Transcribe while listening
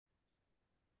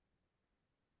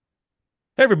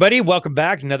Hey everybody, welcome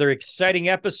back. Another exciting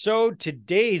episode.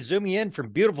 Today, zooming in from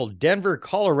beautiful Denver,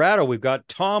 Colorado, we've got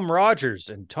Tom Rogers.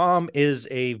 And Tom is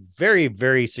a very,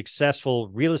 very successful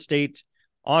real estate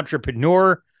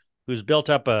entrepreneur who's built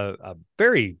up a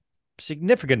very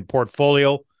significant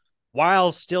portfolio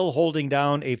while still holding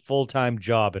down a full-time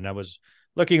job. And I was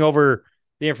looking over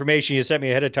the information you sent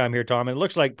me ahead of time here, Tom, and it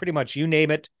looks like pretty much you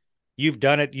name it, you've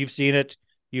done it, you've seen it,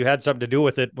 you had something to do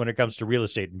with it when it comes to real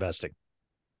estate investing.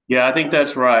 Yeah, I think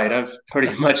that's right. I've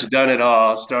pretty much done it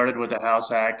all. Started with a house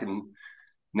hack in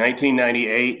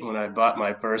 1998 when I bought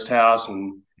my first house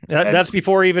and had, That's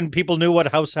before even people knew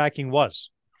what house hacking was.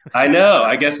 I know,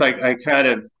 I guess I kind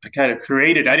of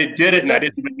created. Did You it and I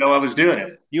invented. didn't even know I was doing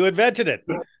it. You invented it.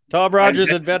 Tom I Rogers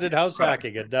did. invented house Right.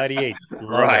 hacking in '98. Love it.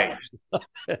 Right.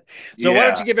 So why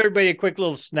don't Yeah. you give everybody a quick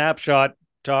little snapshot,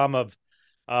 Tom, of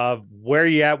where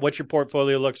you at, what your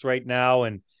portfolio looks right now,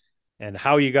 and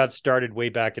how you got started way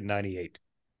back in '98.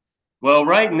 Well,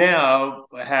 right now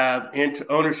I have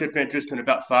ownership interest in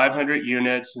about 500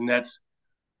 units, and that's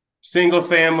single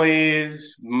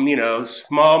families,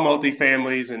 small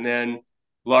multifamilies, and then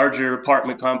larger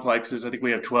apartment complexes. I think we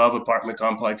have 12 apartment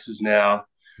complexes now.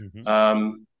 Mm-hmm.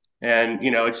 Um, and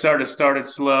it started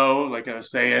slow, like I was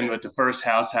saying, with the first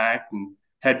house hack, and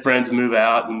had friends move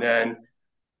out, and then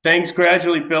things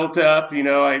gradually built up.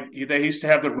 They used to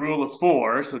have the rule of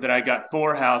four, so that I got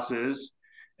four houses,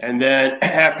 and then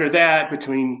after that,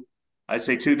 between I'd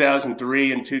say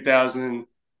 2003 and 2000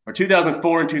 or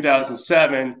 2004 and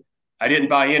 2007, I didn't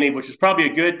buy any, which was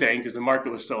probably a good thing because the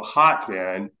market was so hot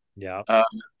then. Yeah. Uh,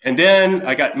 and then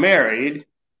I got married,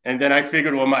 and then I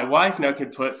figured, well, my wife now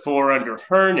could put four under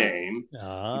her name.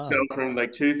 And so Ah, from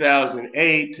like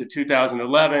 2008 to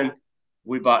 2011,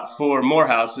 we bought four more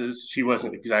houses. She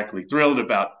wasn't exactly thrilled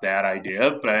about that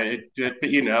idea, but it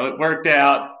worked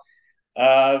out.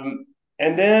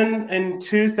 And then in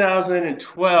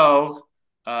 2012,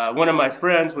 one of my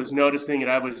friends was noticing that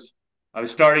I was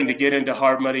starting to get into the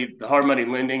hard money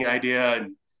lending idea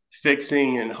and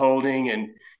fixing and holding. And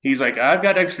he's like, I've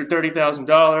got extra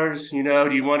 $30,000.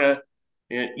 Do you want to?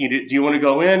 Do you want to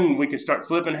go in and we can start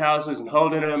flipping houses and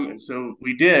holding them? And so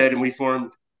we did, and we formed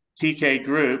TK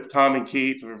Group. Tom and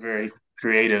Keith were very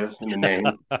creative in the name.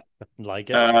 like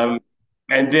it. Um,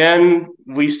 and then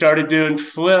we started doing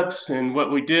flips, and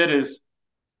what we did is,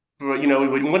 we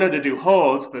wanted to do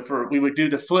holds, but we would do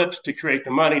the flips to create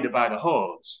the money to buy the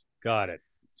holds. Got it.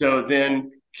 Yeah. So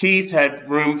then Keith had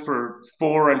room for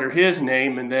four under his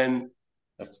name, and then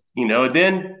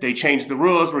they changed the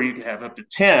rules where you could have up to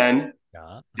 10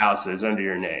 Yeah. houses under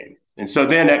your name. And so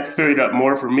then that freed up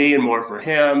more for me and more for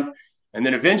him. And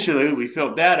then eventually we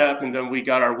filled that up, and then we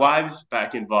got our wives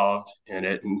back involved in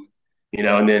it, and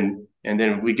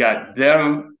then we got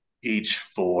them each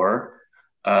four,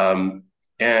 and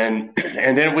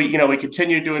then we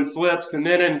continued doing flips, and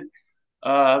then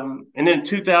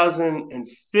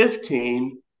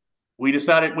 2015 we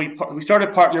decided we started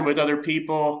partnering with other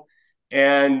people,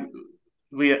 and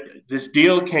we this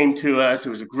deal came to us. It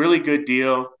was a really good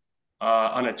deal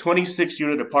on a 26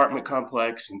 unit apartment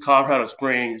complex in Colorado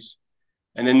Springs,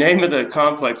 and the name of the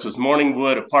complex was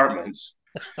Morningwood Apartments.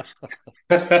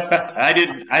 I You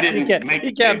didn't can't make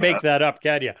you the can't name make up. that up,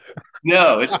 can you?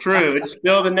 No, it's true. It's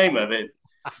still the name of it.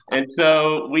 And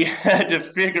so we had to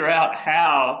figure out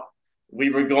how we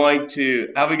going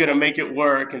to make it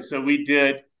work. And so we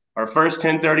did our first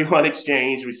 1031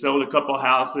 exchange. We sold a couple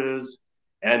houses,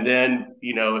 and then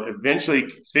eventually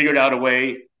figured out a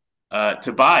way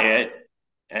to buy it.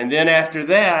 And then after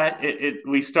that,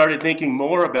 we started thinking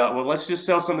more about, well, let's just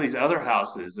sell some of these other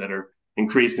houses that are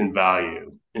increased in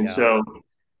value. And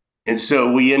Yeah.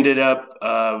 so we ended up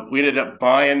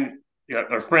buying.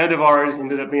 A friend of ours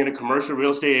ended up being a commercial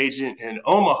real estate agent in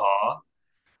Omaha,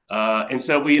 and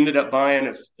so we ended up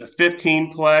buying a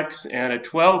 15 plex and a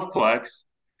 12 plex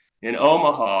in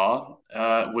Omaha,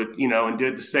 and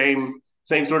did the same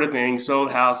sort of thing, sold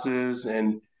houses,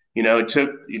 and it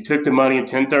took the money and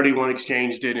 1031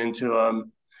 exchanged it into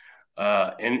them.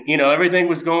 And everything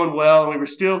was going well. We were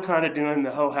still kind of doing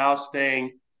the whole house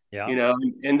thing, Yeah.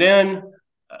 and then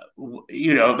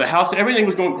the house, everything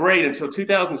was going great until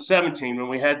 2017 when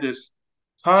we had this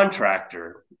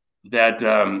contractor that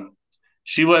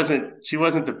she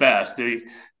wasn't the best.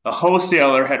 A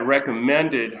wholesaler had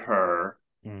recommended her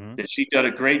Mm-hmm. that she did a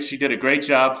great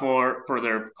job for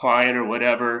their client or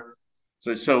whatever.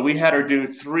 So we had her do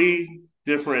three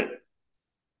different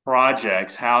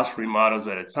projects, house remodels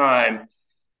at a time,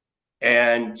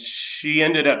 and she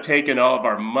ended up taking all of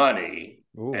our money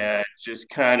Ooh. and just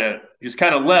kind of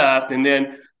left, and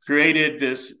then created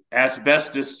this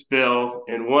asbestos spill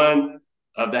in one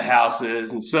of the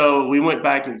houses. And so we went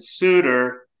back and sued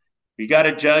her. We got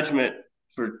a judgment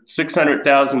for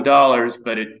 $600,000,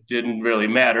 but it didn't really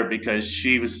matter because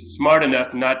she was smart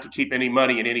enough not to keep any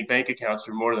money in any bank accounts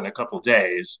for more than a couple of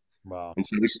days. Wow. And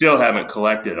so we still haven't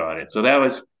collected on it. So that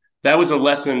was a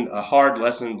lesson, a hard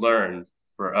lesson learned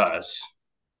for us.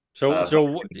 So, But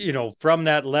so from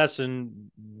that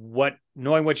lesson,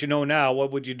 knowing what you know now,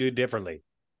 what would you do differently?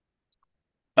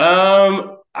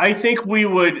 I think we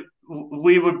would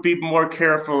be more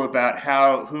careful about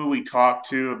how who we talk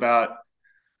to about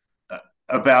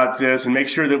this, and make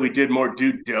sure that we did more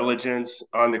due diligence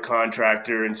on the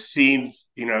contractor and seen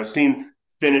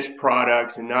finished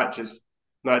products, and not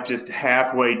just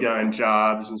halfway done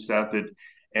jobs and stuff,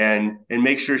 and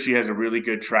make sure she has a really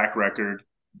good track record,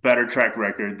 better track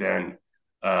record than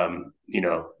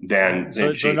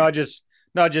So she. not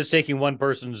just taking one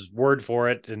person's word for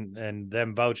it and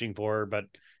them vouching for her, but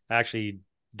actually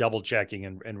double checking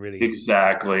and really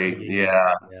Exactly. digging in.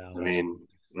 Yeah. Yeah, I mean,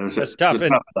 that's it's a tough.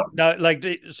 And tough stuff. now, like,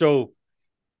 so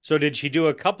did she do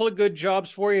a couple of good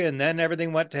jobs for you, and then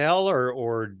everything went to hell,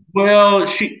 or Well,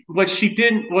 she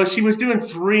didn't. Well, she was doing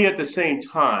three at the same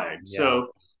time. yeah, So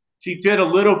she did a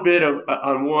little bit of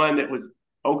on one that was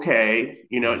okay.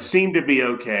 It mm-hmm. seemed to be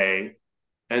okay,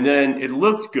 and then it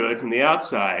looked good from the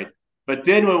outside. But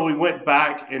then when we went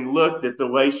back and looked at the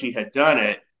way she had done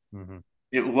it, Mm-hmm.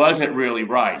 it wasn't really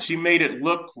right. She made it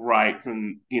look right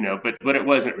but it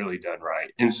wasn't really done right.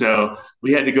 And so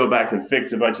we had to go back and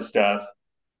fix a bunch of stuff,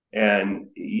 and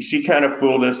she kind of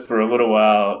fooled us for a little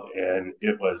while, and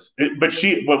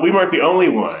but we weren't the only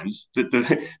ones.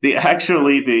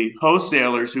 The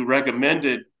wholesalers who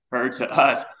recommended her to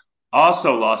us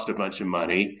also lost a bunch of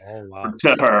money Oh wow.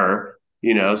 to her.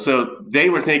 So they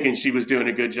were thinking she was doing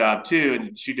a good job too,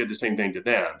 and she did the same thing to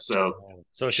them. So Oh.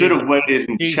 So should have waited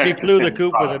and she checked the flew the finished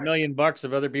coop with product. $1 million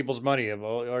of other people's money, of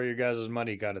all your guys'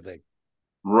 money, kind of thing.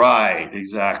 Right, Yeah,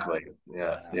 exactly.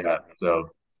 Yeah, yeah. yeah. So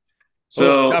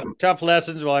Well, so tough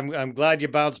lessons. Well, I'm glad you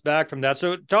bounced back from that.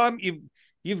 So, Tom,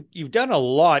 you've done a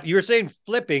lot. You were saying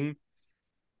flipping,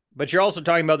 but you're also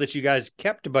talking about that you guys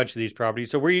kept a bunch of these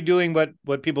properties. So, were you doing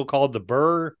what people call the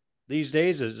burr these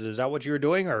days? Is that what you were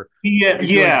doing, or were yeah, you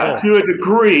doing yeah, both? to a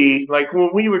degree. Like when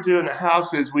we were doing the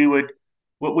houses,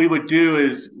 what we would do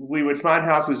is we would find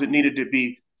houses that needed to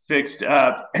be fixed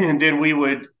up, and then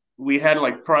we had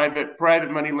like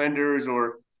private money lenders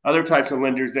or other types of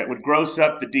lenders that would gross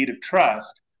up the deed of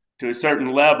trust to a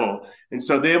certain level. And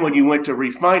so then when you went to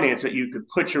refinance it,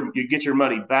 you get your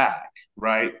money back,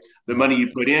 right? The Mm-hmm. money you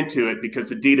put into it, because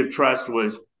the deed of trust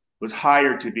was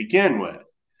higher to begin with.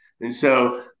 And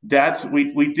so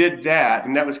we did that,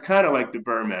 and that was kind of like the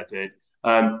Burr method.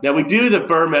 Now we do the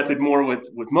Burr method more with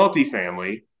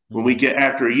multifamily when we Mm-hmm. get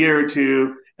after a year or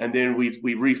two, and then we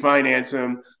refinance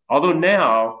them. Although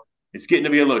now it's getting to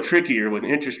be a little trickier with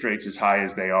interest rates as high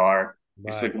as they are.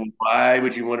 It's Right. like, well, why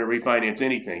would you want to refinance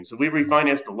anything? So we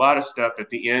refinanced a lot of stuff at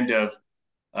the end of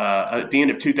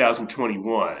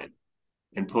 2021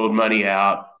 and pulled money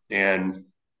out, and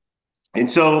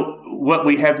so what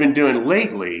we have been doing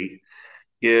lately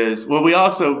is, well, we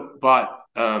also bought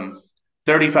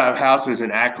 35 houses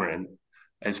in Akron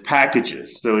as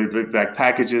packages. So we looked like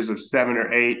packages of 7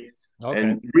 or 8. Okay.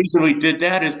 And the reason we did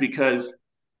that is because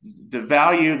the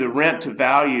rent to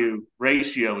value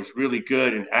ratio is really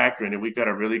good in Akron, and we've got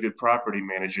a really good property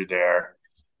manager there.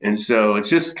 And so it's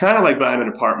just kind of like buying an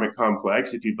apartment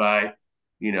complex. If you buy,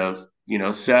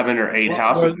 7 or 8 Well,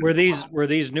 houses. were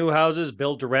these new houses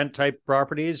built to rent type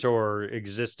properties, or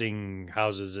existing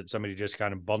houses that somebody just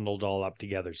kind of bundled all up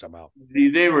together somehow?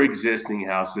 They were existing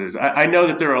houses. I know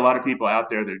that there are a lot of people out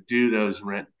there that do those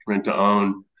rent to own,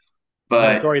 No,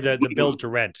 but sorry, the we build to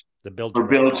rent, the build to were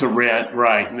rent. built to rent, Yeah.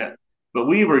 right? But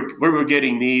we were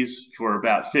getting these for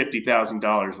about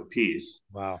 $50,000 a piece.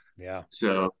 Wow. Yeah.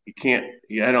 So you can't.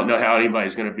 Yeah, I don't know how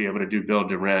anybody's going to be able to do build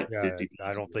to rent Yeah. fifty I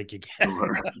thousand don't think you can.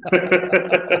 dollars.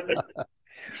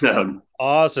 So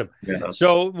Awesome. yeah.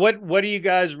 So what are you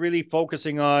guys really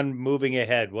focusing on moving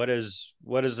ahead? What does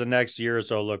the next year or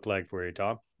so look like for you,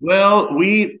 Tom? Well,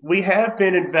 we have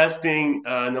been investing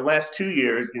in the last 2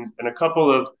 years in a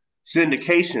couple of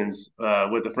syndications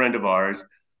with a friend of ours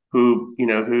who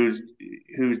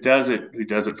does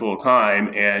it full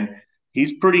time, and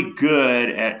he's pretty good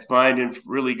at finding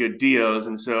really good deals.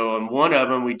 And so on one of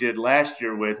them we did last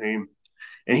year with him,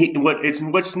 and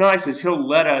what's nice is he'll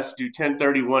let us do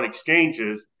 1031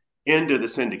 exchanges into the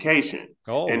syndication,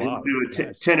 Oh, and he'll wow. do a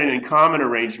Nice. tenant in common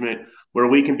arrangement where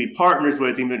we can be partners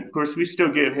with him. And of course, we still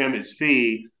give him his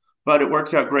fee, but it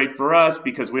works out great for us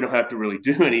because we don't have to really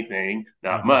do anything,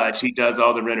 not Mm-hmm. much. He does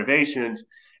all the renovations,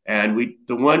 And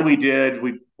the one we did,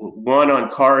 we one on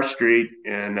Carr Street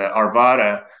in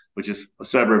Arvada, which is a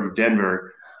suburb of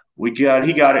Denver. He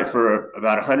got it for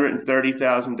about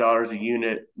 $130,000 a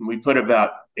unit. And we put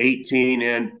about 18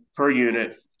 in per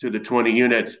unit to the 20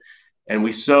 units, and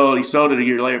he sold it a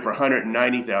year later for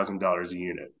 $190,000 a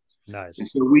unit. And Nice.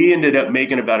 so we ended up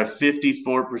making about a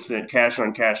 54% cash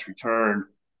on cash return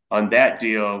on that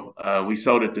deal. We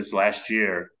sold it this last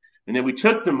year. And then we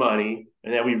took the money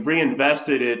and then we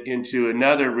reinvested it into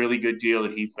another really good deal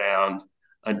that he found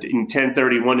in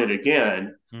 1031 it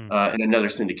again Hmm. in another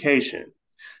syndication.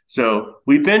 So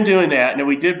we've been doing that. And then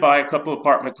we did buy a couple of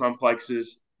apartment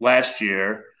complexes last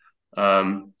year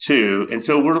too. And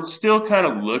so we're still kind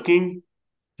of looking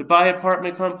to buy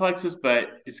apartment complexes, but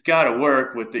it's got to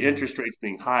work with the Hmm. interest rates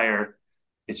being higher.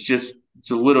 It's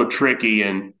a little tricky,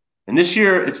 and this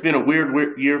year it's been a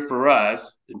weird year for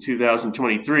us in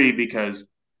 2023 because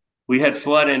we had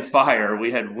flood and fire.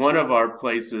 We had one of our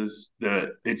places that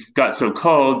it got so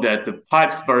cold that the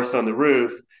pipes burst on the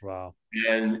roof, Wow.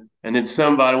 and then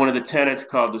one of the tenants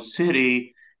called the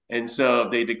city, and so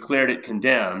they declared it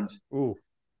condemned. Ooh.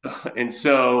 And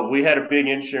so we had a big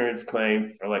insurance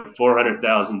claim for like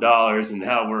 $400,000, and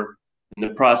now we're in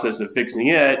the process of fixing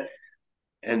it.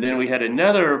 And then we had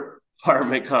another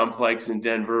apartment complex in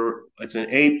Denver. It's an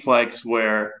eightplex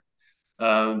where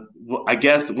I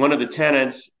guess one of the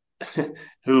tenants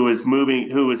who was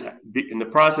in the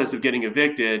process of getting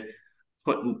evicted,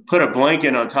 put a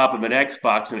blanket on top of an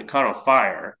Xbox and it caught on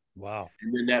fire. Wow.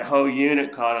 And then that whole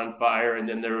unit caught on fire, and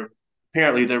then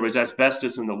apparently there was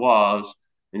asbestos in the walls,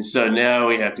 and so now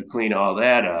we have to clean all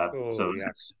that up. Oh, So yuck.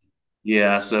 that's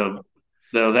yeah, so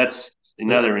that's The,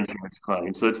 another insurance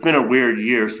claim. So it's been a weird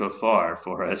year so far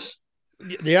for us.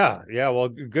 yeah, yeah. Well,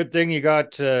 good thing you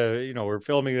got we're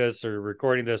filming this or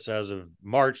recording this as of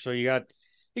March, so you got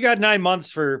 9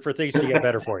 months for things to get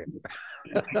better for you.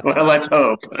 Well, let's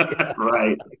hope. Yeah.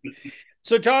 Right.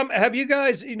 So Tom, have you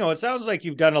guys, it sounds like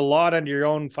you've done a lot under your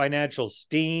own financial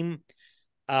steam.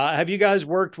 Have you guys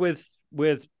worked with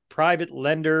private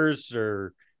lenders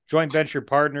or joint venture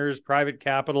partners, private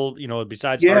capital,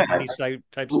 besides hard Yeah, money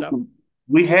type stuff?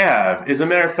 we have. As a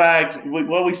matter of fact,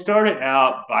 we started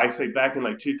out by say back in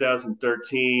like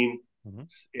 2013, Mm-hmm.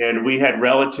 and we had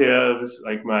relatives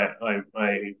like my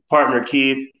partner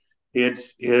Keith.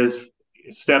 His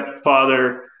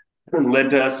stepfather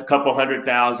lent us a couple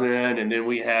 100,000, and then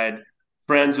we had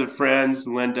friends of friends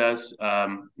lend us,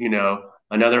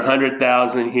 another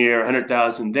 100,000 here,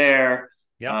 100,000 there.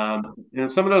 Yep.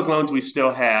 Some of those loans we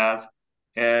still have,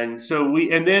 and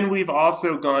then we've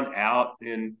also gone out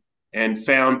and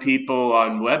found people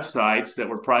on websites that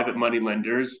were private money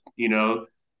lenders.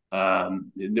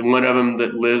 One of them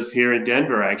that lives here in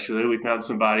Denver, actually, we found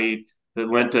somebody that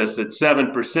lent us at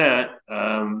 7%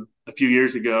 a few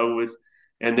years ago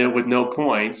and then with no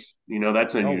points.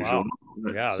 That's Oh unusual. wow.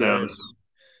 Yeah, that So is.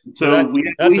 So so that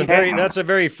we that's we a have. that's a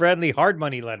very friendly hard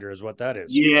money lender is what that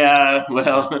is. Yeah, Yeah.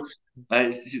 well,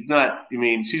 she's not. I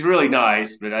mean, she's really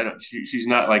nice, but I don't. She's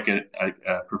not like a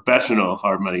professional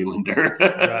hard money lender.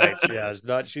 Right. Yeah.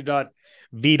 She's not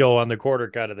veto on the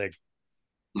quarter kind of thing.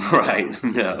 Right.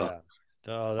 No.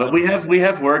 Yeah. Oh, But that's we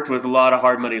have worked with a lot of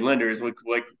hard money lenders. Like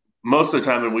most of the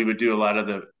time when we would do a lot of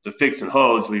the fix and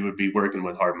holds, we would be working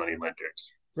with hard money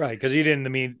lenders. right. Because you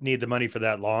didn't need the money for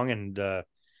that long, and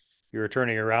you were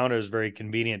turning around. It was very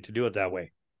convenient to do it that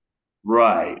way.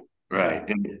 Right. Right.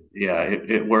 Yeah. And yeah,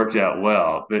 it worked out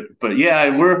well. But yeah,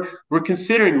 and we're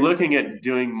considering looking at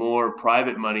doing more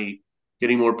private money,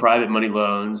 getting more private money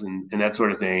loans and that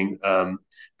sort of thing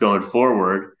going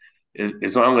forward,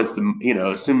 as long as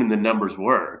assuming the numbers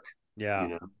work, Yeah. you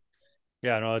know.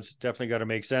 Yeah. No, it's definitely got to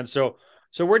make sense. So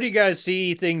where do you guys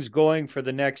see things going for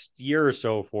the next year or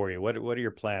so for you? What are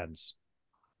your plans?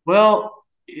 Well,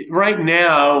 right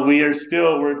now we're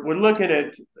looking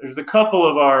at there's a couple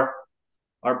of our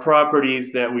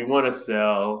properties that we want to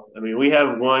sell. I mean, we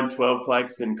have one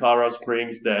 12-plex in Colorado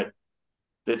Springs that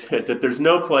there's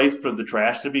no place for the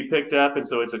trash to be picked up, and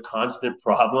so it's a constant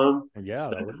problem. Yeah,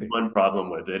 that That's would be. one problem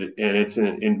with it, and it's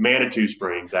in Manitou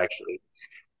Springs actually.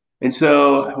 And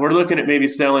so we're looking at maybe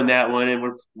selling that one, and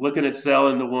we're looking at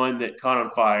selling the one that caught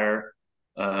on fire,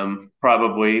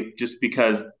 probably just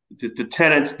because the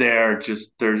tenants there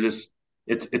they're just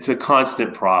it's a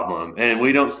constant problem, and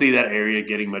we don't see that area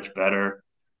getting much better.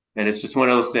 And it's just one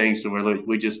of those things where like,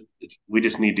 we just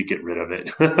need to get rid of it.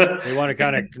 They want to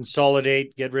kind of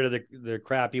consolidate, get rid of the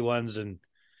crappy ones, and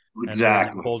really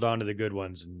Exactly. hold on to the good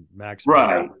ones and maximize.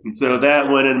 Right. And so Yeah. that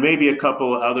one and maybe a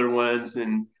couple of other ones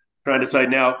and trying to decide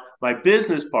now. My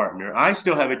business partner, I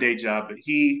still have a day job, but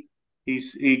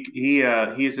he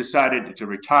has decided to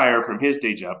retire from his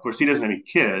day job. Of course, he doesn't have any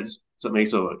kids, so it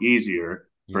makes it a little easier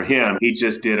for Yeah. him. He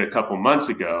just did a couple months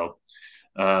ago,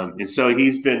 and so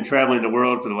he's been traveling the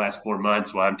world for the last 4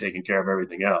 months while I'm taking care of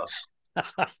everything else.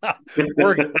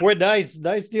 We're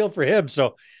nice deal for him.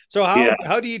 So Yeah,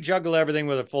 how do you juggle everything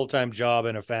with a full-time job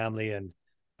and a family and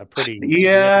a pretty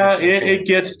yeah, significant it portfolio?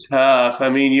 gets tough. I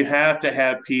mean, you have to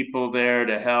have people there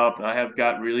to help. I have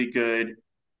got really good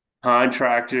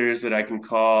contractors that I can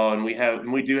call, and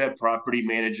we do have property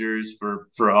managers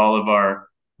for all of our.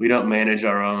 We don't manage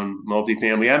our own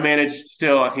multifamily. I manage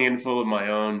still a handful of my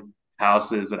own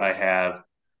houses that I have,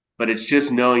 but it's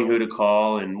just knowing who to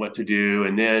call and what to do,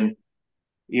 and then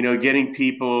getting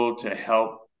people to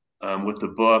help with the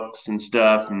books and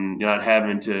stuff, and not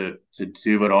having to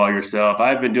do it all yourself.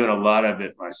 I've been doing a lot of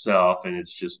it myself, and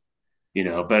it's just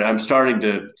but I'm starting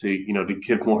to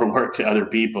give more work to other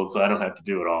people, so I don't have to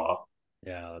do it all.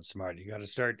 Yeah, that's smart. You got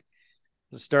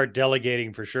to start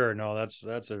delegating for sure. No,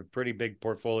 that's a pretty big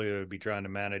portfolio to be trying to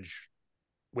manage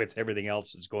with everything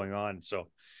else that's going on. So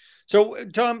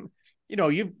Tom,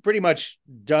 you've pretty much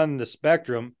done the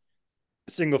spectrum,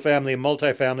 single family and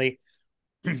multifamily.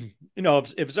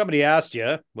 If somebody asked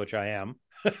you, which I am,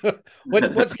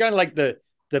 what's kind of like the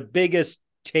biggest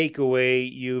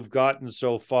takeaway you've gotten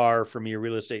so far from your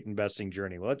real estate investing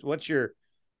journey? What's your,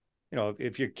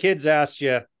 if your kids asked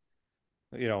you,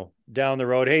 down the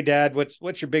road, hey dad,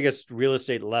 what's your biggest real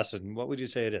estate lesson? What would you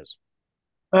say it is?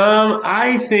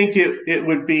 I think it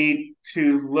would be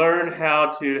to learn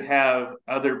how to have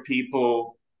other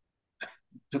people,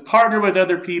 to partner with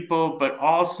other people, but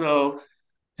also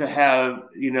to have,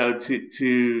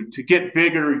 to get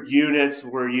bigger units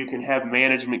where you can have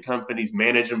management companies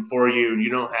manage them for you, and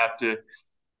you don't have to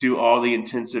do all the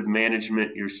intensive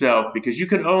management yourself, because you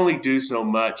can only do so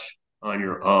much on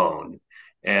your own.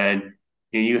 And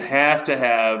and you have to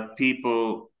have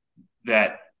people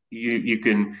that you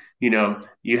can,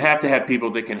 you have to have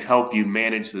people that can help you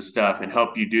manage the stuff and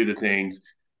help you do the things,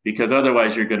 because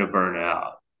otherwise you're going to burn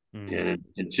out. Mm, And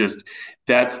it just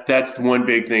that's one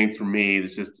big thing for me.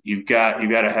 It's just you got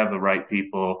to have the right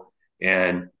people,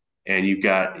 and you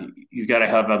got to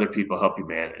have other people help you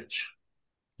manage.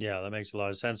 yeah, that makes a lot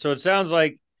of sense. So it sounds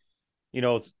like, you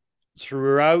know,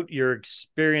 throughout your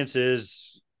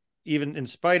experiences, even in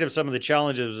spite of some of the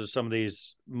challenges of some of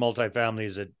these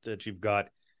multifamilies that you've got,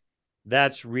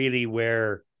 that's really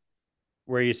where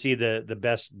you see the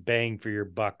best bang for your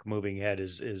buck moving ahead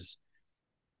is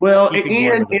Well, keeping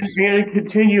going with those. and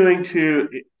continuing to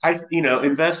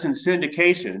invest in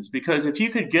syndications, because if you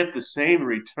could get the same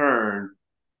return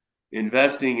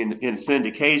investing in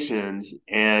syndications,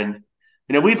 and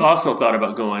we've also thought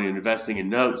about going and investing in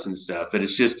notes and stuff, but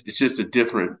it's just a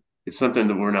different, it's something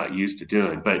that we're not used to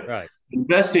doing. But Right.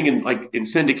 investing in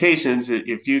syndications,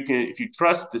 if you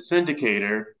trust the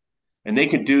syndicator and they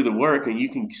can do the work and you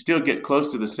can still get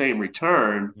close to the same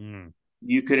return, Mm,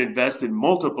 you could invest in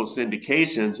multiple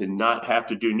syndications and not have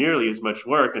to do nearly as much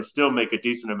work and still make a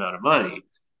decent amount of money.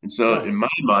 And so right. in my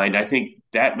mind, I think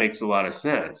that makes a lot of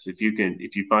sense. If you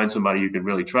find somebody you can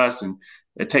really trust, and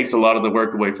it takes a lot of the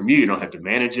work away from you. You don't have to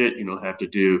manage it. You don't have to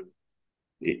do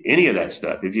any of that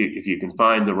stuff if you can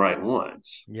find the right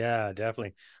ones. Yeah,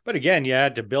 definitely. But again, you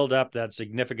had to build up that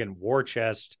significant war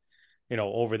chest,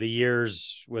 over the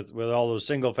years with all those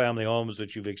single family homes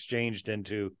which you've exchanged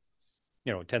into,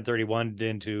 1031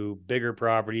 into bigger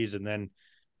properties and then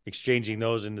exchanging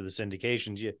those into the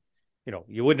syndications.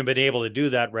 You wouldn't have been able to do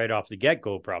that right off the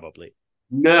get-go, probably.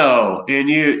 No, and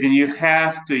you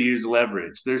have to use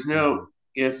leverage. There's Mm-hmm. no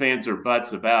ifs, ands, or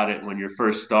buts about it when you're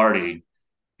first starting,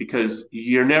 because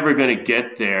you're never going to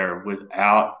get there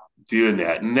without doing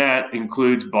that. And that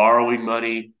includes borrowing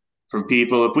money from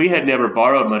people. If we had never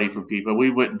borrowed money from people,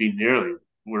 we wouldn't be nearly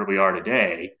where we are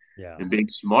today. Yeah. And being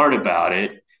smart about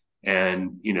it,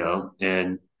 and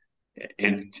and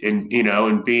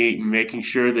be making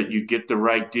sure that you get the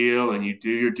right deal and you do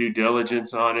your due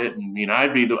diligence on it. And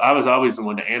I was always the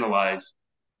one to analyze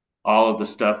all of the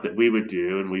stuff that we would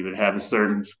do, and we would have a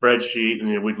certain spreadsheet,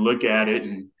 and we'd look at it,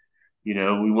 and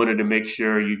we wanted to make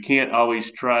sure. You can't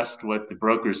always trust what the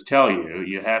brokers tell you.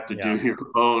 You have to do Yeah. your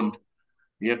own.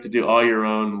 You have to do all your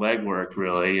own legwork,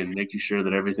 really, and making sure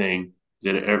that everything.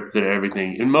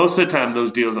 And most of the time,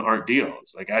 those deals aren't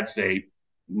deals. Like, I'd say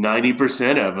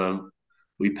 90% of them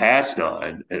we passed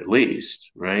on, at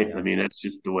least, right? I Yeah. mean, that's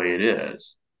just the way it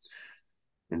is.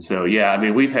 And so, yeah, I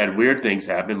mean, we've had weird things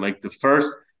happen. Like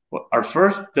our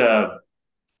first the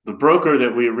broker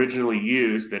that we originally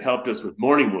used that helped us with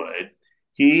Morningwood,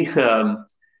 he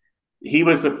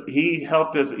he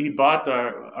helped us. He bought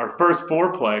our first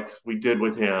fourplex we did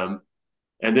with him,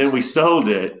 and then we sold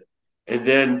it. And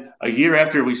then a year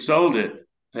after we sold it,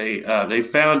 they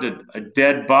found a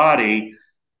dead body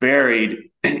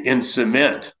buried in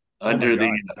cement Oh my under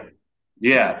the God.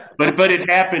 yeah. But it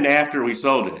happened after we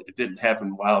sold it. It didn't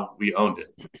happen while we owned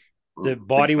it. The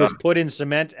body was put in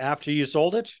cement after you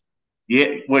sold it?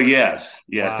 Yeah. Well, yes,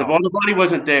 yes. Wow. Well, the body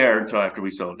wasn't there until after we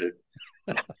sold it.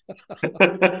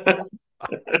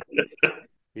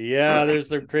 Yeah, there's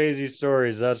some crazy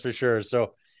stories, that's for sure.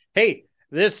 So, hey,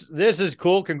 this is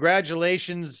cool.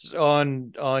 Congratulations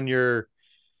on your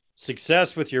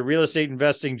success with your real estate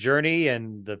investing journey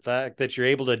and the fact that you're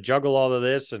able to juggle all of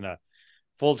this and a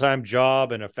full-time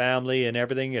job and a family and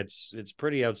everything. It's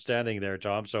pretty outstanding there,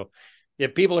 Tom. So,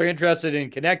 if people are interested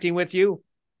in connecting with you,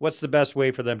 what's the best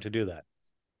way for them to do that?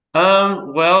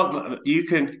 Well, you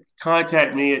can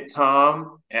contact me at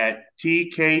Tom at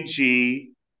tkgllcco.com.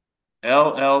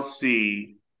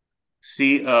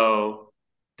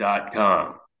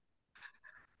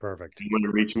 Perfect. You want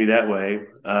to reach me that way.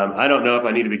 I don't know if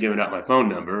I need to be giving out my phone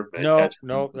number, but No, that's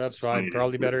no, that's fine. funny.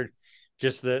 Probably better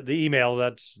just the email.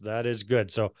 That is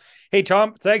good. So, hey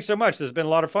Tom, thanks so much. This has been a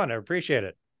lot of fun. I appreciate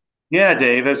it. Yeah,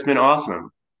 Dave, it's been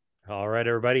awesome. All right,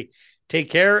 everybody. Take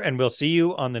care and we'll see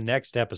you on the next episode.